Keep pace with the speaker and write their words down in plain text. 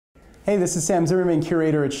Hey, this is Sam Zimmerman,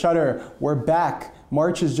 curator at Shudder. We're back.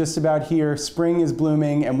 March is just about here, spring is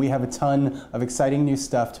blooming, and we have a ton of exciting new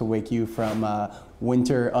stuff to wake you from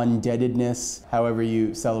winter undeadedness, however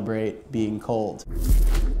you celebrate being cold.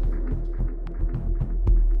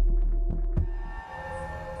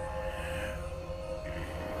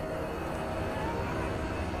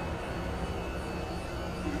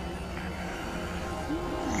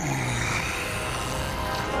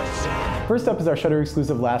 First up is our Shudder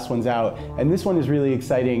exclusive Last One's Out, and this one is really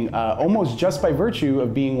exciting almost just by virtue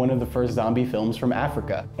of being one of the first zombie films from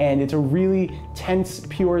Africa. And it's a really tense,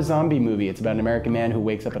 pure zombie movie. It's about an American man who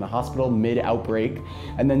wakes up in a hospital mid-outbreak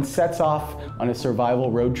and then sets off on a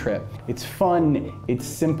survival road trip. It's fun, it's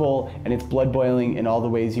simple, and it's blood-boiling in all the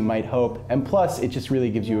ways you might hope. And plus, it just really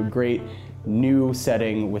gives you a great new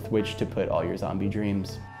setting with which to put all your zombie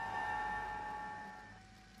dreams.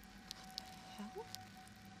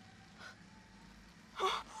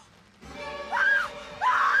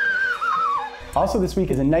 Also this week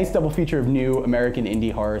is a nice double feature of new American indie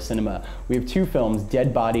horror cinema. We have two films,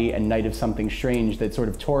 Dead Body and Night of Something Strange, that sort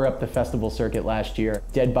of tore up the festival circuit last year.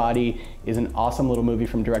 Dead Body is an awesome little movie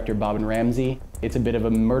from director Bob Ramsey. It's a bit of a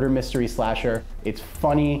murder mystery slasher. It's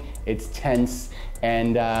funny, it's tense,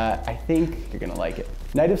 and I think you're gonna like it.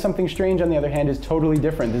 Night of Something Strange, on the other hand, is totally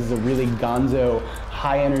different. This is a really gonzo,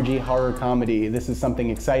 high-energy horror comedy. This is something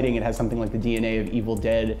exciting. It has something like the DNA of Evil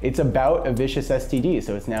Dead. It's about a vicious STD,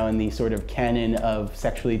 so it's now in the sort of canon of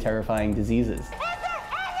sexually terrifying diseases.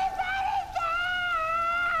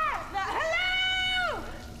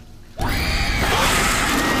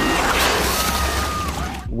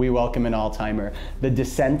 We welcome an all-timer. The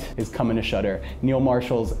Descent is coming to Shudder. Neil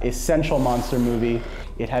Marshall's essential monster movie.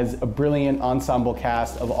 It has a brilliant ensemble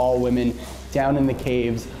cast of all women down in the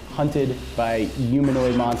caves, hunted by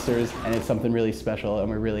humanoid monsters, and it's something really special, and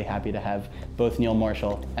we're really happy to have both Neil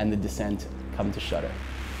Marshall and The Descent come to Shudder.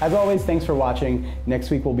 As always, thanks for watching. Next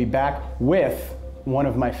week we'll be back with one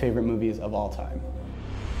of my favorite movies of all time.